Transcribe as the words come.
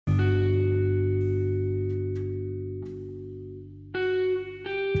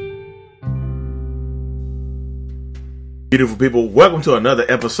Beautiful people, welcome to another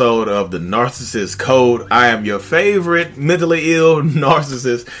episode of the Narcissist Code. I am your favorite mentally ill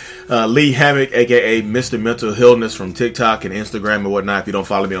narcissist, Lee Hammock, aka Mr. Mental Illness from TikTok and Instagram and whatnot, if you don't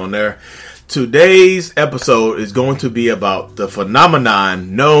follow me on there. Today's episode is going to be about the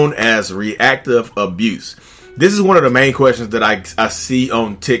phenomenon known as reactive abuse. This is one of the main questions that I see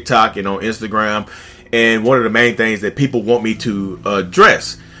on TikTok and on Instagram, and one of the main things that people want me to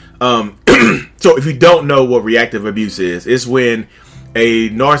address. So if you don't know what reactive abuse is, it's when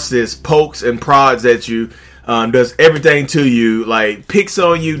a narcissist pokes and prods at you, does everything to you, like picks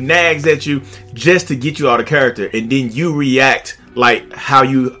on you, nags at you just to get you out of character, and then you react like how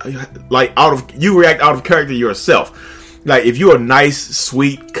you react out of character yourself. Like if you're a nice,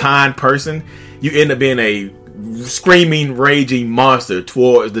 sweet, kind person, you end up being a screaming, raging monster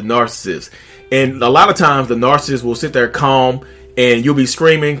towards the narcissist. And a lot of times the narcissist will sit there calm, and you'll be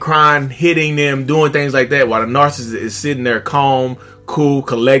screaming, crying, hitting them, doing things like that, while the narcissist is sitting there calm, cool,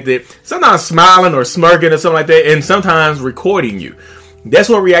 collected, sometimes smiling or smirking or something like that, and sometimes recording you. That's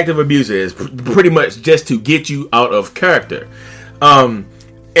what reactive abuse is, pretty much just to get you out of character. And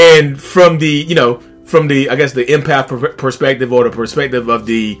from the empath perspective, or the perspective of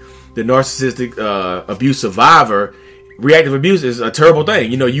the narcissistic abuse survivor, reactive abuse is a terrible thing.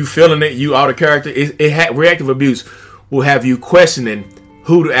 You know, you feeling it, you out of character. Reactive abuse will have you questioning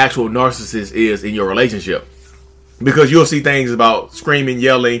who the actual narcissist is in your relationship, because you'll see things about screaming,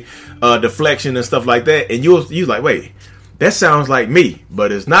 yelling, deflection and stuff like that, and you're like, wait, that sounds like me,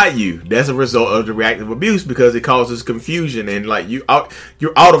 but it's not you. That's a result of the reactive abuse, because it causes confusion and like you're out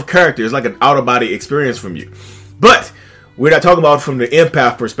of character. It's like an out of body experience from you. But we're not talking about from the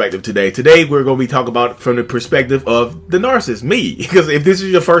empath perspective today. Today, we're going to be talking about from the perspective of the narcissist, me. Because if this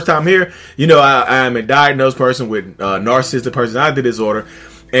is your first time here, you know I am a diagnosed person with narcissistic personality disorder.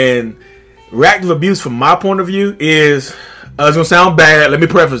 And reactive abuse, from my point of view, is, it's going to sound bad. Let me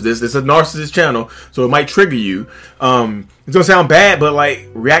preface this. It's a narcissist channel, so it might trigger you. It's going to sound bad, but like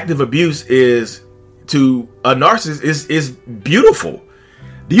reactive abuse is, to a narcissist, is beautiful.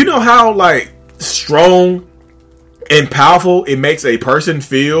 Do you know how like strong and powerful it makes a person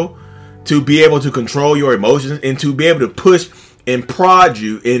feel to be able to control your emotions, and to be able to push and prod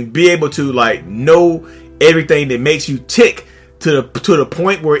you, and be able to like know everything that makes you tick to the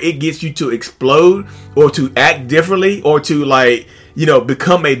point where it gets you to explode, or to act differently, or to like, you know,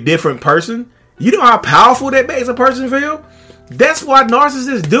 become a different person? You know how powerful that makes a person feel? That's why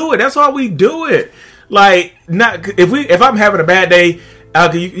narcissists do it. That's why we do it. Like, not if I'm having a bad day,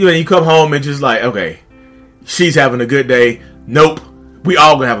 you come home and just like, okay, she's having a good day. Nope. We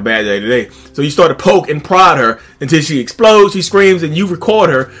all gonna have a bad day today. So you start to poke and prod her until she explodes, she screams, and you record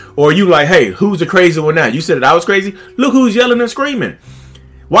her. Or you like, hey, who's the crazy one now? You said that I was crazy? Look who's yelling and screaming.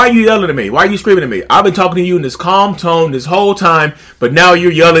 Why are you yelling at me? Why are you screaming at me? I've been talking to you in this calm tone this whole time, but now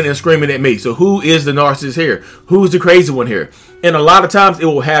you're yelling and screaming at me. So who is the narcissist here? Who's the crazy one here? And a lot of times it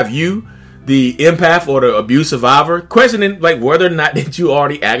will have you, the empath or the abuse survivor, questioning like whether or not that you are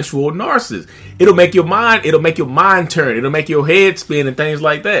the actual narcissist. It'll make your mind turn. It'll make your head spin and things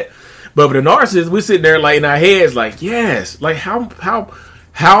like that. But for the narcissist, we're sitting there like in our heads like, yes, like how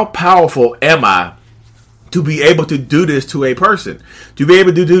powerful am I to be able to do this to a person, to be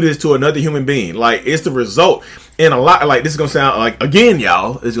able to do this to another human being? Like, it's the result. And a lot, like, this is gonna sound like, again,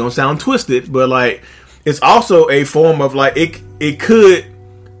 y'all, it's gonna sound twisted, but like, it's also a form of like, it could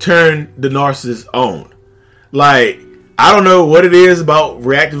turn the narcissist on. Like, I don't know what it is about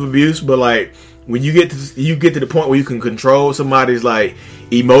reactive abuse, but like when you get to the point where you can control somebody's like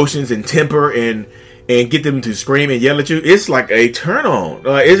emotions and temper and get them to scream and yell at you, it's like a turn on.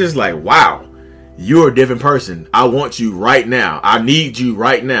 Like, it's just like, wow, you're a different person. I want you right now. I need you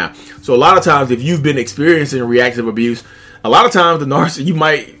right now. So a lot of times, if you've been experiencing reactive abuse, a lot of times the narcissist, you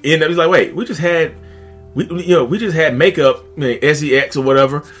might end up, it's like, wait, we just had makeup, sex or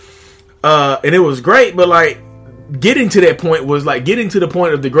whatever, and it was great, but like getting to that point was like getting to the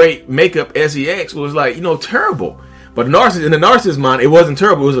point of the great makeup sex was like, you know, terrible. But in the narcissist's mind, it wasn't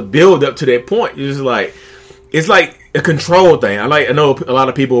terrible. It was a build up to that point. It's like a control thing. I know a lot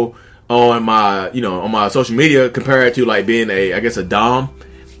of people on my social media compare it to like being a dom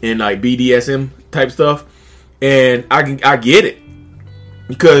in like BDSM type stuff, and I get it.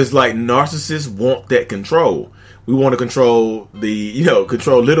 Because like narcissists want that control. We want to control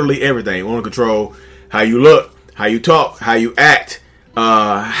control literally everything. We want to control how you look, how you talk, how you act,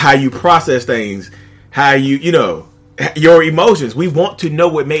 how you process things, how your emotions. We want to know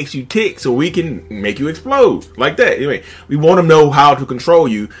what makes you tick so we can make you explode like that. Anyway, we want to know how to control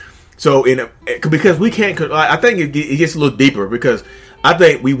you. So because we can't, I think it gets a little deeper, because I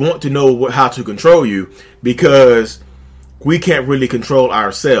think we want to know how to control you because we can't really control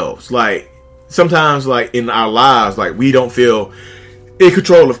ourselves. Like sometimes, like in our lives, like we don't feel in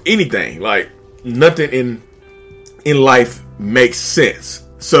control of anything. Like nothing in life makes sense.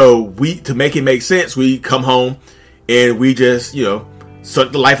 So to make it make sense, we come home and we just,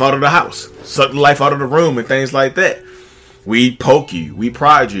 suck the life out of the house, suck the life out of the room and things like that. We poke you, we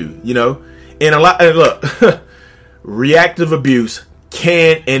prod you, and look, reactive abuse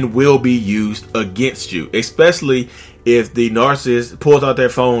can and will be used against you, especially if the narcissist pulls out their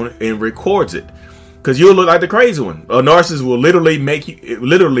phone and records it, because you'll look like the crazy one. A narcissist will literally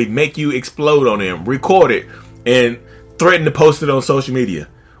make you explode on them, record it, and threaten to post it on social media.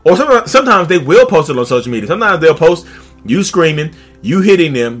 Or sometimes they will post it on social media. Sometimes they'll post you screaming, you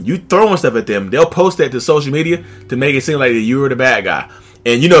hitting them, you throwing stuff at them. They'll post that to social media to make it seem like you were the bad guy.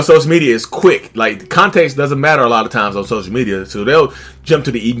 And social media is quick. Like the context doesn't matter a lot of times on social media. So they'll jump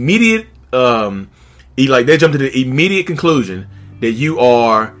to the immediate, conclusion that you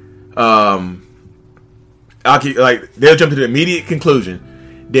are, they'll jump to the immediate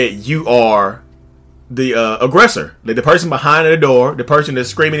conclusion that you are the aggressor. Like the person behind the door, the person that's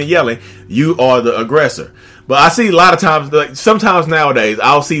screaming and yelling, you are the aggressor. But I see a lot of times, like sometimes nowadays,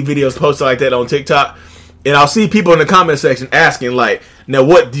 I'll see videos posted like that on TikTok, and I'll see people in the comment section asking, like, now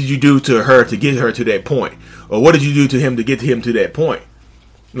what did you do to her to get her to that point? Or what did you do to him to get him to that point?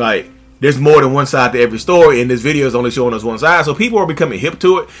 Like, there's more than one side to every story, and this video is only showing us one side. So people are becoming hip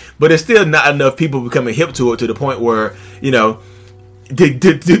to it, but it's still not enough people becoming hip to it to the point where, to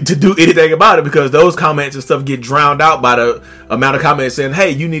do anything about it, because those comments and stuff get drowned out by the amount of comments saying,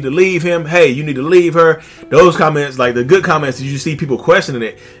 hey, you need to leave him, hey, you need to leave her. Those comments, like the good comments that you see people questioning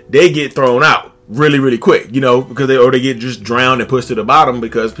it, they get thrown out really, really quick, because they get just drowned and pushed to the bottom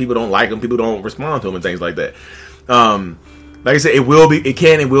because people don't like them, people don't respond to them and things like that. Like I said, it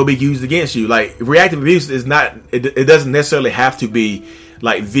can and will be used against you. Like reactive abuse is not, it doesn't necessarily have to be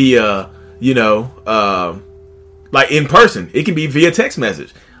like via, like in person. It can be via text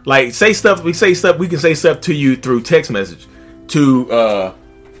message. Like we can say stuff to you through text message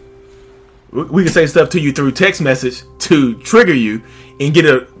we can say stuff to you through text message to trigger you and get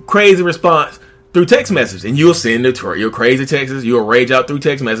a crazy response through text message. And you'll send your crazy texts, you'll rage out through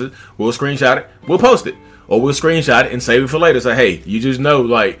text message, we'll screenshot it, we'll post it. Or we'll screenshot it and save it for later. Say, hey, you just know,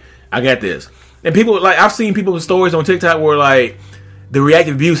 like, I got this. And people, like, I've seen people with stories on TikTok where, like, the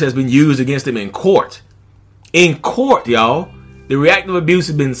reactive abuse has been used against them in court. In court, y'all. The reactive abuse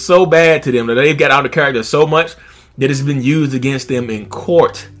has been so bad to them that they've got out of character so much that it's been used against them in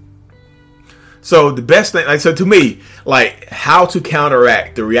court. So the best thing, so to me, like, how to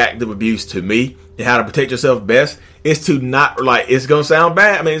counteract the reactive abuse to me and how to protect yourself best is to not, like, it's going to sound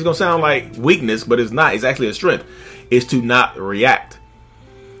bad. I mean, it's going to sound like weakness, but it's not. It's actually a strength. It's to not react.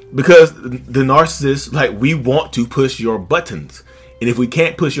 Because the narcissist, like, we want to push your buttons. And if we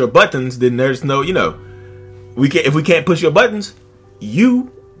can't push your buttons, then there's no, if we can't push your buttons,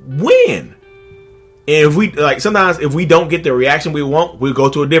 you win. And sometimes if we don't get the reaction we want, we'll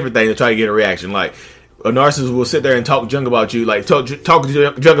go to a different thing to try to get a reaction. Like, a narcissist will sit there and talk junk about you, like talk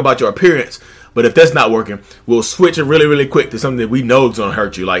junk about your appearance. But if that's not working, we'll switch it really, really quick to something that we know is going to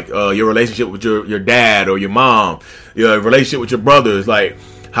hurt you, like your relationship with your dad or your mom, your relationship with your brothers, like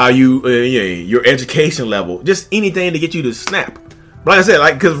how your education level, just anything to get you to snap. But like I said,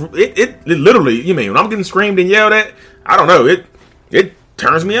 like, because it literally, when I'm getting screamed and yelled at, I don't know, it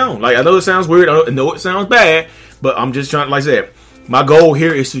turns me on. Like, I know it sounds weird, I know it sounds bad, but I'm just trying, like I said, my goal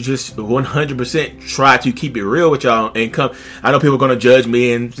here is to just 100% try to keep it real with y'all and come. I know people are going to judge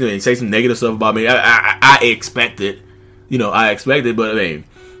me and say some negative stuff about me. I expect it. But I mean,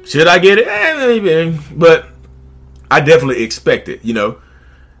 should I get it? Maybe. But I definitely expect it,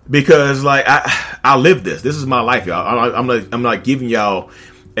 because like I live this. This is my life, y'all. I'm not giving y'all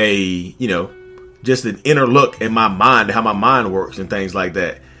a, just an inner look at my mind, how my mind works and things like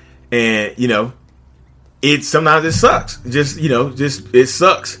that. And, sometimes it sucks. It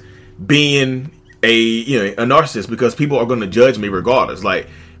sucks being a narcissist, because people are going to judge me regardless. Like,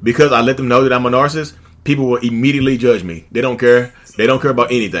 because I let them know that I'm a narcissist, people will immediately judge me. They don't care. They don't care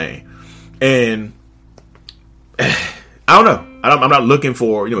about anything. And I don't know. I'm not looking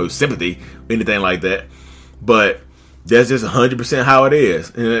for, sympathy or anything like that. But that's just 100% how it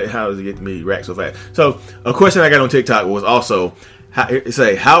is. And how does it get me react so fast? So a question I got on TikTok was also,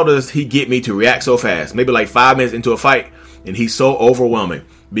 how does he get me to react so fast? Maybe like 5 minutes into a fight, and he's so overwhelming.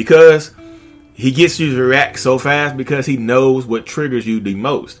 Because he gets you to react so fast because he knows what triggers you the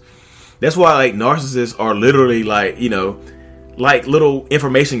most. That's why, like, narcissists are literally like, like little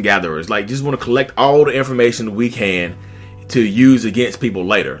information gatherers. Like, just want to collect all the information we can to use against people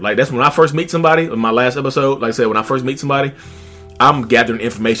later. Like, that's when I first meet somebody. In my last episode, like I said, when I first meet somebody, I'm gathering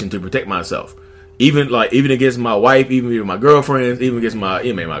information to protect myself. Even against my wife, even with my girlfriends, even against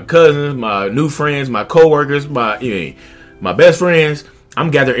my cousins, my new friends, my coworkers, my best friends. I'm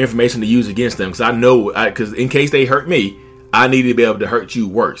gathering information to use against them because I know, because in case they hurt me, I need to be able to hurt you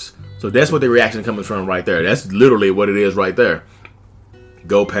worse. So that's what the reaction comes from right there. That's literally what it is right there.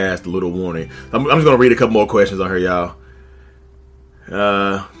 Go past the little warning. I'm just going to read a couple more questions on here, y'all.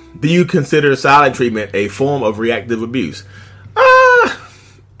 Do you consider silent treatment a form of reactive abuse? I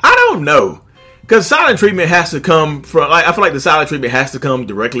don't know. Because silent treatment has to come from, I feel like the silent treatment has to come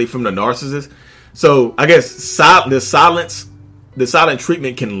directly from the narcissist. So I guess the silent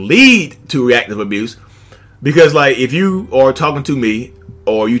treatment can lead to reactive abuse. Because, like, if you are talking to me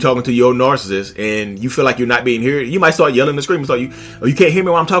or you talking to your narcissist and you feel like you're not being heard, you might start yelling and screaming. So you can't hear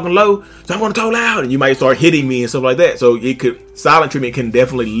me when I'm talking low, so I'm going to talk loud. And you might start hitting me and stuff like that. So silent treatment can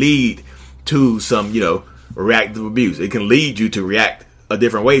definitely lead to some, reactive abuse. It can lead you to react a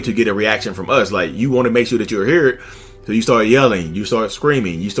different way to get a reaction from us. Like, you want to make sure that you're heard. So you start yelling, you start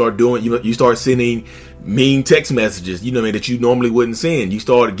screaming, you start sending mean text messages, that you normally wouldn't send. You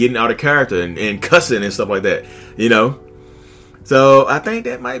start getting out of character and cussing and stuff like that, So I think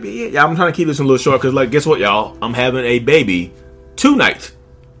that might be it. Yeah, I'm trying to keep this a little short because, guess what, y'all? I'm having a baby tonight.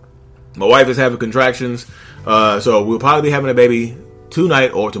 My wife is having contractions, so we'll probably be having a baby tonight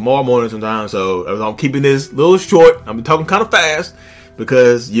or tomorrow morning sometime. So I'm keeping this a little short. I'm talking kind of fast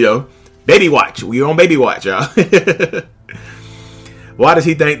because, baby watch. We're on baby watch, y'all. Why does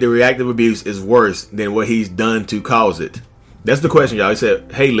he think the reactive abuse is worse than what he's done to cause it? That's the question, y'all. He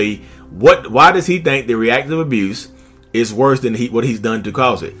said, hey, Lee, why does he think the reactive abuse is worse than what he's done to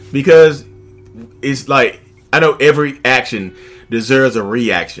cause it? Because it's like, I know every action deserves a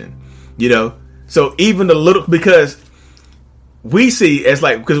reaction, So even because we see as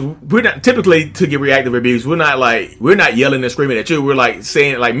because we're not typically to get reactive abuse. We're not yelling and screaming at you. We're like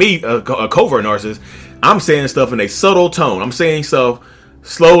saying, like me, a covert narcissist. I'm saying stuff in a subtle tone. I'm saying stuff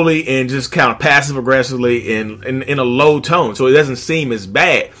slowly and just kind of passive aggressively and in a low tone, so it doesn't seem as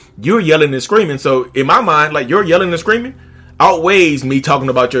bad. You're yelling and screaming, so in my mind, like, your yelling and screaming outweighs me talking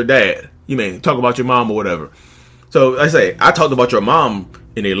about your dad. Talk about your mom or whatever. So I talked about your mom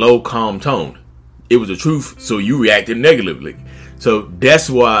in a low, calm tone. It was the truth, so you reacted negatively. So that's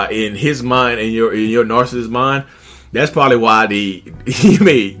why, in his mind, in your narcissist's mind, that's probably why the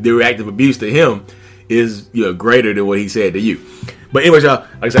reactive abuse to him is greater than what he said to you. But anyways, y'all,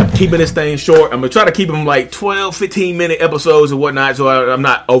 like I said, I'm keeping this thing short. I'm gonna try to keep them like 12, 15-minute episodes and whatnot, so I'm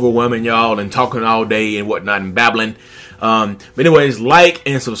not overwhelming y'all and talking all day and whatnot and babbling. But anyways, like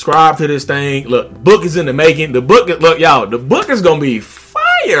and subscribe to this thing. Look, book is in the making. The book is gonna be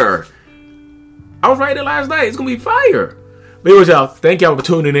fire. I was right there last night. It's gonna be fire. But anyways, y'all, thank y'all for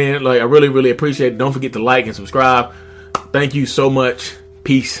tuning in. I really, really appreciate it. Don't forget to like and subscribe. Thank you so much.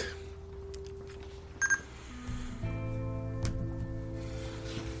 Peace.